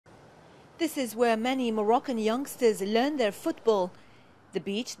This is where many Moroccan youngsters learn their football. The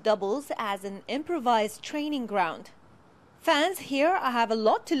beach doubles as an improvised training ground. Fans here have a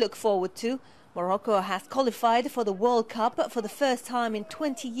lot to look forward to. Morocco has qualified for the World Cup for the first time in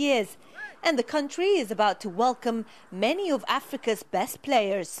 20 years, and the country is about to welcome many of Africa's best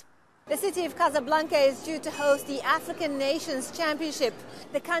players. The city of Casablanca is due to host the African Nations Championship.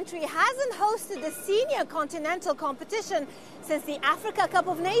 The country hasn't hosted the senior continental competition since the Africa Cup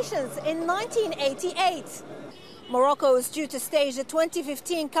of Nations in 1988. Morocco is due to stage the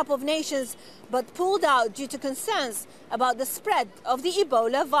 2015 Cup of Nations, but pulled out due to concerns about the spread of the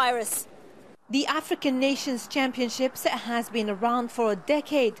Ebola virus. The African Nations Championships has been around for a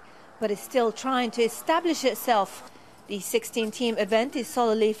decade, but is still trying to establish itself. The 16-team event is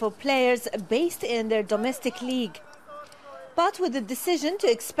solely for players based in their domestic league. But with the decision to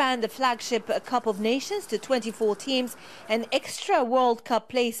expand the flagship Cup of Nations to 24 teams and extra World Cup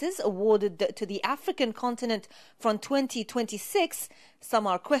places awarded to the African continent from 2026, some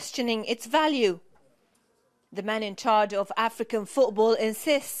are questioning its value. The man in charge of African football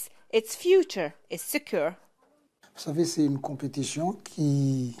insists its future is secure. With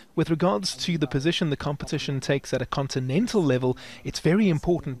regards to the position the competition takes at a continental level, it's very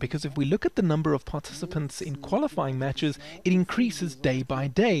important because if we look at the number of participants in qualifying matches, it increases day by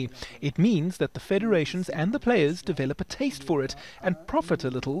day. It means that the federations and the players develop a taste for it and profit a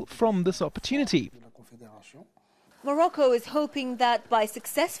little from this opportunity. Morocco is hoping that by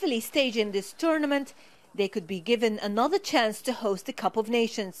successfully staging this tournament, they could be given another chance to host the Cup of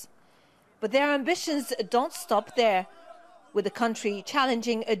Nations. But their ambitions don't stop there, with the country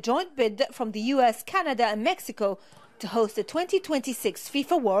challenging a joint bid from the US, Canada and Mexico to host the 2026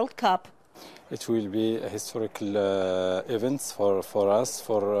 FIFA World Cup. It will be a historical event for us,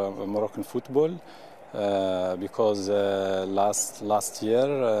 for Moroccan football, because last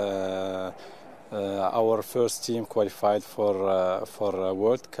year our first team qualified for a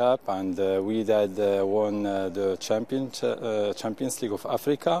World Cup, and we did won the Champions League of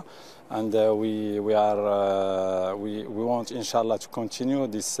Africa, and we want, inshallah, to continue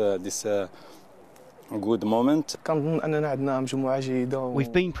this good moment.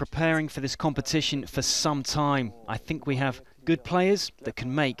 We've been preparing for this competition for some time. I think we have good players that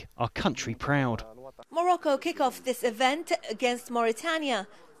can make our country proud. Morocco kick off this event against Mauritania.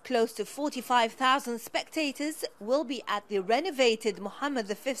 Close to 45,000 spectators will be at the renovated Mohammed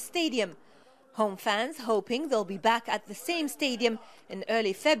V stadium. Home fans hoping they'll be back at the same stadium in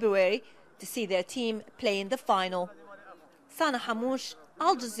early February to see their team play in the final. Hamouche,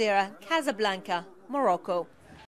 Jazeera, Casablanca, Morocco.